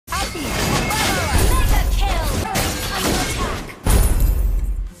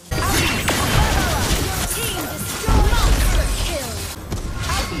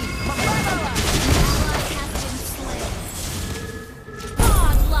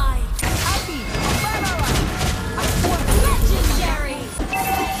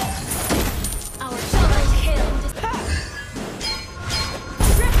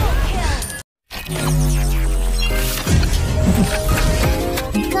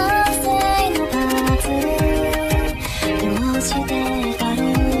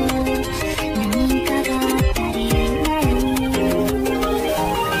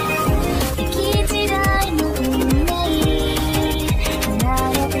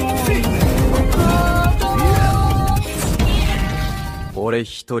俺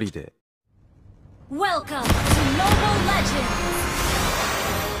一人で。Welcome to Mobile Legends!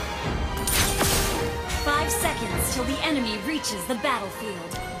 5 seconds till the enemy reaches the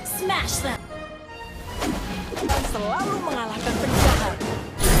battlefield. Smash them! Dan selalu mengalahkan penjahat.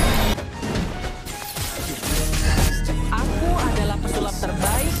 Aku adalah pesulap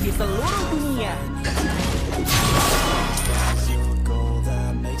terbaik di seluruh dunia.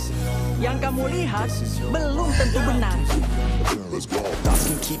 Yang kamu lihat belum tentu benar. Thoughts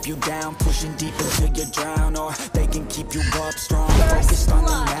can keep you down, pushing deep until you drown, or they can keep you up strong, focused on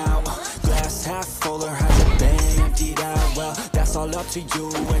the now. Glass half full or has it been emptied out? Well, that's all up to you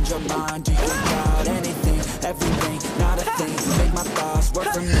and your mind. Do you doubt anything, everything, not a thing? Make my thoughts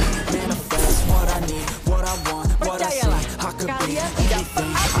work for me, manifest what I need, what I want, what I see. I could be anything,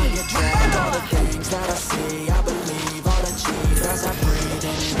 I attract all the things that I see. I believe I'll achieve as I breathe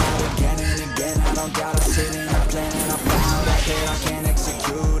in and out again and again. I don't gotta sit and I plan and I found out that I can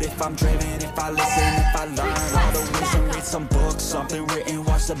execute if I'm driven, if I listen, if I learn all the wisdom, read some books, something written,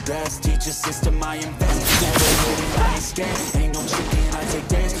 watch the best teacher system I invest. Never hidden, I ain't scared, ain't no chicken, I take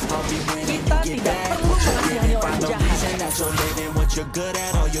dance. I'll be winning, you get back what you're giving. Find the reason that you're living, what you're good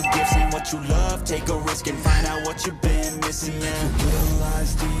at, all your gifts and what you love. Take a risk and find out what you've been missing.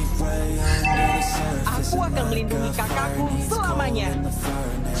 Aku akan melindungi kakakku selamanya.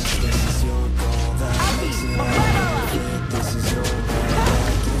 Api, membaralah.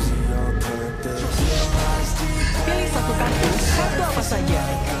 Pilih satu kartu, kartu apa saja.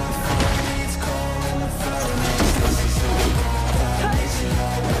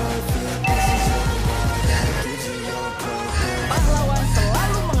 Pahlawan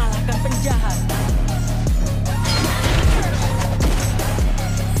selalu mengalahkan penjahat.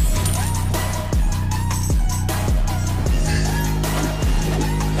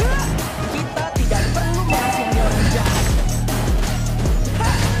 Kita tidak perlu mengasihani orang jahat.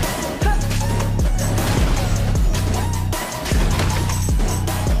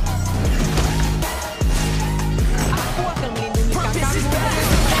 Aku akan melindungi kakakku.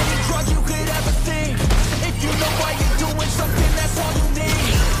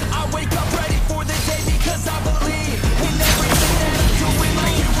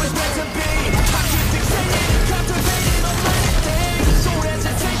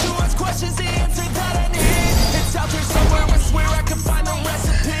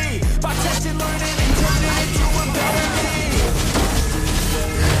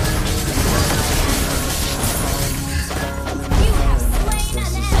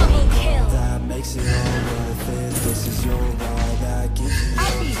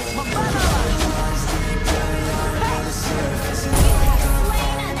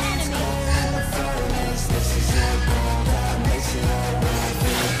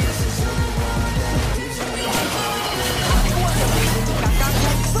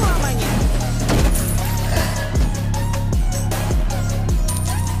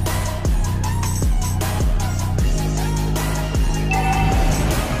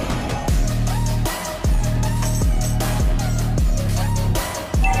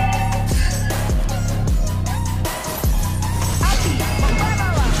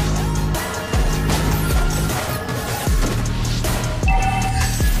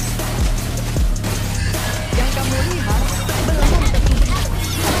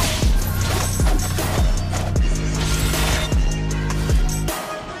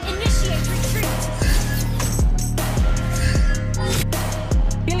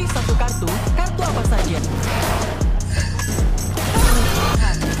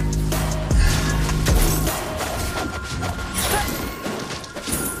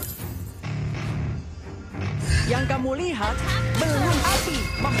 Yang kamu lihat belum api,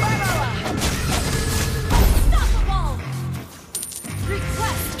 membaralah.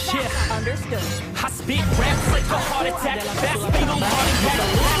 Yeah, Understood. I spit raps like a heart attack. Fast fatal heart attack.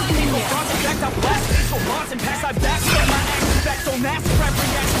 Last people front and back. I blast facial bars and pass. I back so my actions back so mass. Rap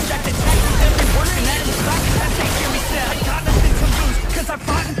reactions back to tax. Every word can add to stop. As they hear me say, I got nothing to lose. Cause I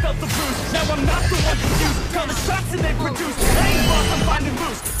fought and felt the bruise. Now I'm not the one confused. Call the shots and they produce. I ain't lost, I'm finding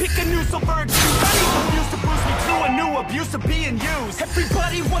loose. Pick a new silver excuse. I need some news to boost me to a new abuse of being used.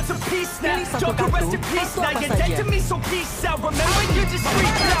 Everybody wants a piece now. Joker rest in peace now. You're dead to me, so peace out. Remember you're just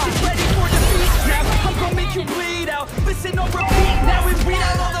freaked out. Get ready for defeat now. I'm gonna make you bleed out. Listen or repeat now and read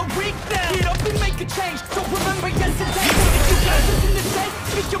out all the weak now. Get up and make a change. Don't remember yesterday. If you got something to say,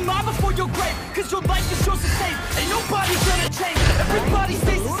 speak your mind before your grave. Cause your life is yours to save. Ain't nobody gonna change. Everybody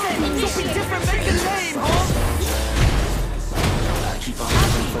stays the same. So be different, make a name, huh? Keep on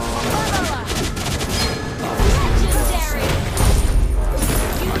moving forward. Legendary!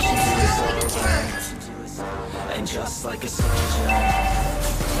 You can destroy the turret! And just like a soldier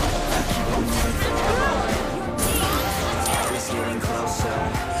Always getting closer.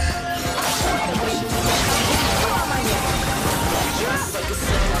 Selamanya. Just like a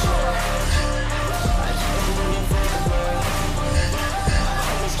soldier.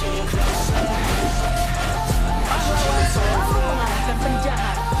 Always getting closer. Pahlawan selalu mengalahkan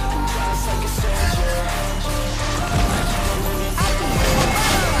penjahat. Just like a soldier.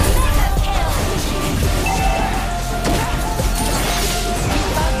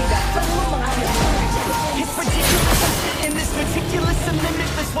 Kita tidak perlu mengambil It's ridiculous, I'm sitting in this ridiculous and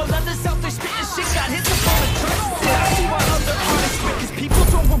limitless while others out there spitting shit got hits up on the truth. I see why other artists quit, cause people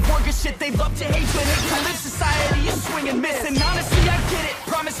don't reward good shit. They love to hate, but hate to live. Society is swing and miss, and honestly I get it.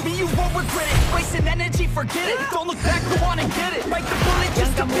 Promise me you won't regret it. Wasting energy, forget it. Don't look back, go on and get it. Bite the bullet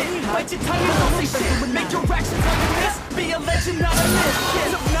just a bit. Bite your tongue and don't say shit. Make your actions like a miss. Be a legend, not a myth.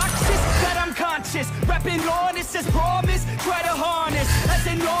 It's obnoxious that I'm conscious. Rapping honest as promise. Try to harness as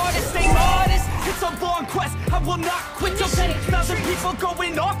an artist, stay honest. It's a long quest, I will not quit till 10,000 people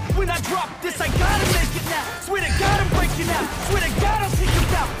going off when I drop this. I gotta make it now. Swear to God I'm breaking out. Swear to God I'll take you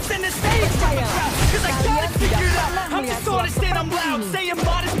out. Send the stage from the crowd, cause I got it figured out. I'm just honest and I'm loud. Say I'm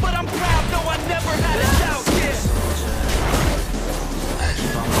modest but I'm proud. No, I never had a doubt. Yeah.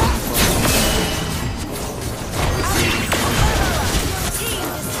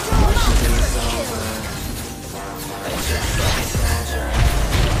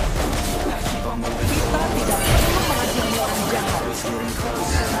 Kita tidak perlu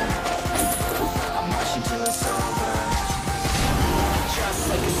mengasihani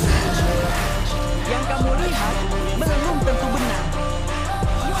orang jahat. Yang kamu lihat belum tentu benar.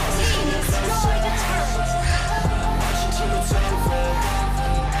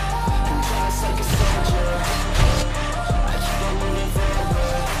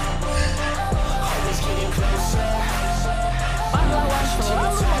 Pahlawan selalu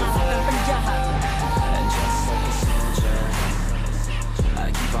mengalahkan penjahat.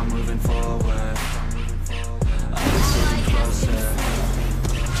 I keep on moving forward. Always getting closer.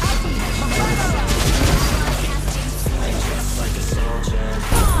 Just like a soldier.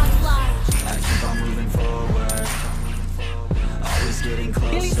 I keep on moving forward. Always getting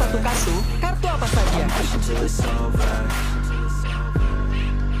closer. Pilih satu kartu, kartu apa saja. Until it's over.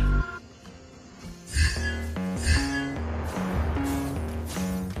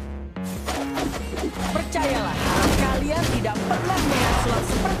 Percayalah, kalian tidak pernah melihat sulap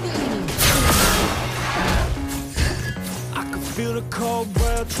seperti ini. I can feel the cold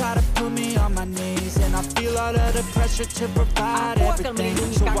world try to put me on my knees, and I feel all of the pressure to provide Aku akan everything.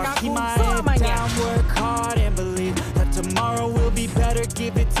 melindungi So I kakakku keep my head selamanya. down, work hard and believe that tomorrow will be better.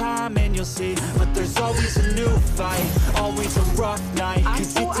 Give it time and you'll see. But there's always a new fight, always a rough night.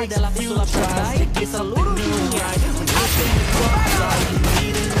 Cause Aku it takes a adalah few pesulap tries to terbaik di get something seluruh new dunia. right. When you're in the rough side, you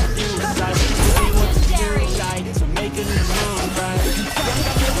need a new sight. See what to do right to make a new move right.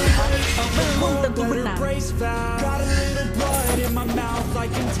 Belum tentu benar. Got a little blood in my mouth, I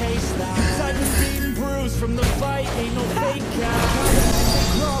can taste that. I've been beaten, bruised from the fight, ain't no fake out.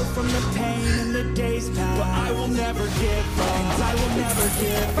 Grow from the pain and the days pass, but I will never give up. I will never give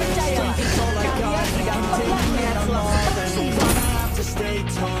in. Percayalah, Strength is all I got. kalian tidak I'm pernah taking melihat it sulap all. seperti ini. I have to stay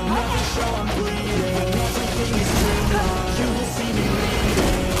tall. Never show I'm bleeding. Everything is too long. You will see me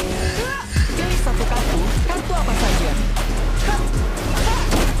leading. Pilih satu kartu, kartu apa saja.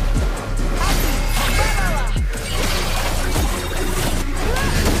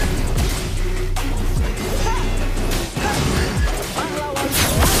 Pahlawan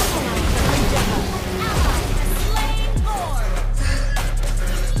selalu mengalahkan penjahat.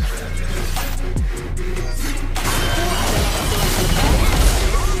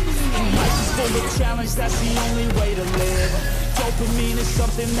 Life is full of challenge, that's the only way to live. Dopamine is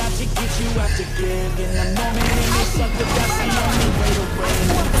something that you get, you have to give. In the moment in the sucker, that's the only way to win.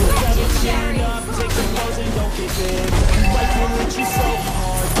 Forever cheering up, take the blows and don't give in. Life will hit you so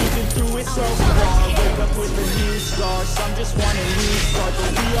hard, you've been through it so far. Wake up with a new scar, some just want a new start.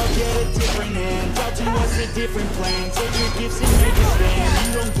 But we all get a different hand, dealt to us a different plan. Take your gifts and make a stand, you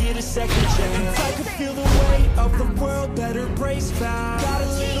don't get a second chance. I can feel the weight of the world, better brace fast. Got a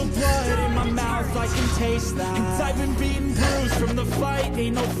little blood in my mouth, I can taste that. And I've been beaten, bruised from the fight,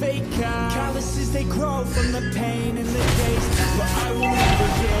 ain't no fake out. Calluses, they grow from the pain and the days pass, but I will never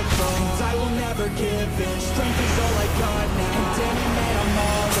give up. I will never give in. Strength is all I got now. And damn it,